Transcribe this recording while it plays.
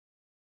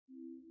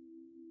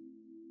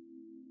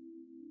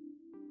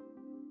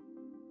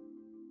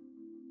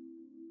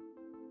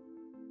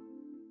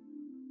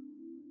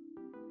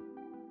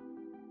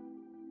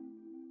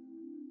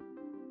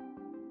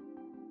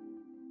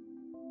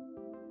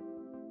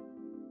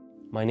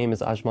My name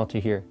is Ajmal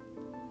Tahir.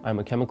 I'm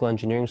a chemical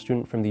engineering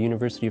student from the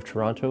University of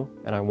Toronto,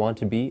 and I want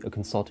to be a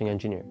consulting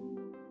engineer.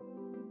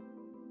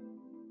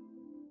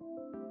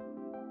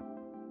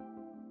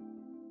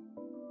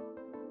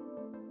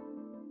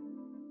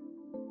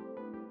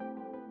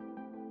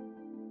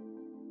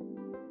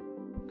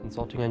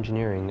 Consulting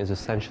engineering is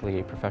essentially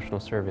a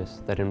professional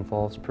service that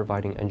involves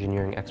providing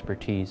engineering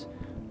expertise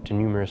to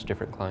numerous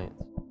different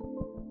clients.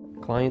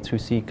 Clients who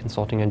seek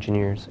consulting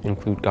engineers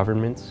include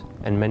governments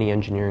and many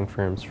engineering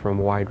firms from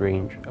a wide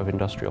range of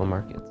industrial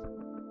markets.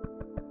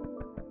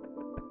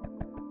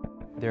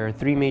 There are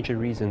three major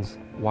reasons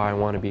why I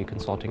want to be a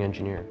consulting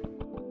engineer.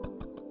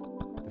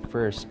 The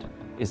first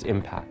is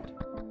impact.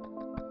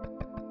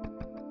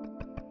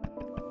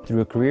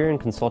 Through a career in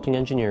consulting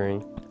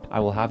engineering, I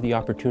will have the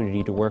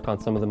opportunity to work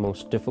on some of the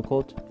most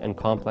difficult and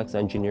complex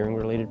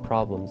engineering-related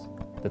problems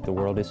that the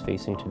world is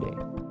facing today.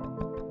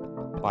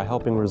 By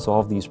helping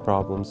resolve these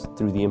problems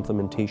through the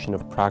implementation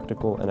of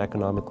practical and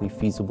economically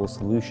feasible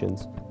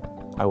solutions,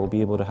 I will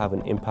be able to have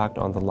an impact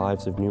on the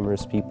lives of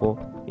numerous people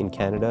in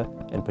Canada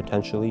and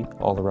potentially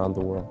all around the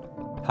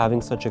world.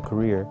 Having such a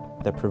career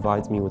that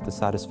provides me with the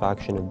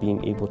satisfaction of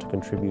being able to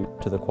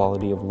contribute to the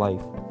quality of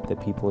life that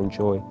people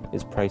enjoy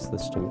is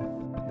priceless to me.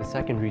 The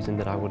second reason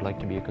that I would like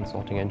to be a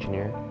consulting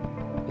engineer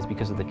is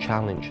because of the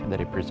challenge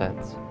that it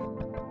presents.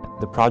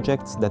 The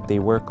projects that they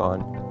work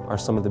on are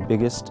some of the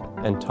biggest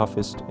and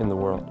toughest in the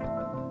world.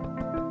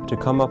 To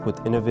come up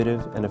with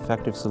innovative and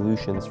effective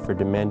solutions for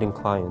demanding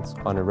clients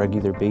on a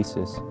regular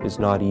basis is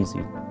not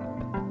easy.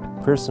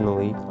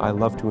 Personally, I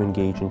love to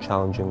engage in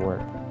challenging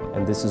work,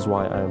 and this is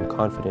why I am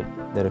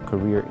confident that a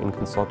career in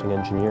consulting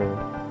engineering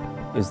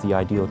is the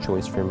ideal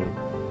choice for me.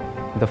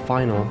 The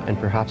final and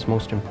perhaps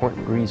most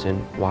important reason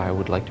why I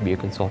would like to be a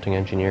consulting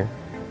engineer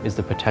is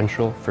the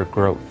potential for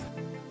growth.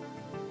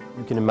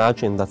 You can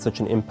imagine that such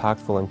an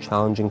impactful and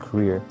challenging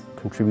career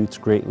contributes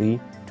greatly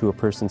to a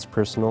person's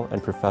personal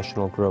and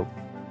professional growth.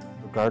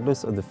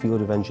 Regardless of the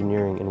field of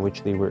engineering in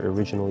which they were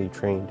originally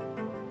trained,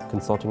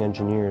 consulting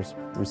engineers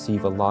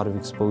receive a lot of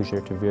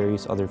exposure to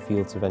various other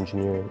fields of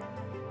engineering.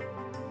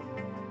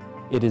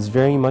 It is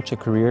very much a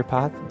career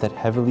path that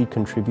heavily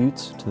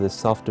contributes to the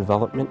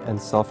self-development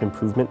and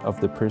self-improvement of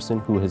the person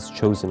who has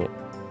chosen it,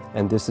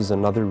 and this is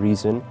another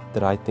reason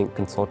that I think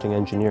consulting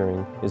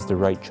engineering is the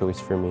right choice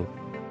for me.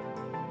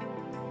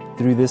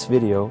 Through this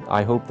video,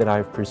 I hope that I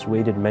have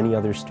persuaded many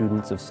other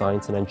students of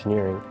science and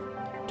engineering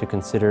to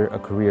consider a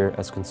career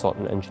as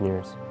consultant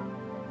engineers.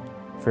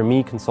 For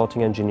me,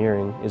 consulting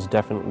engineering is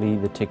definitely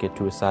the ticket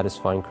to a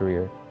satisfying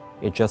career.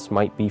 It just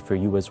might be for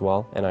you as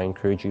well, and I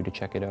encourage you to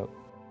check it out.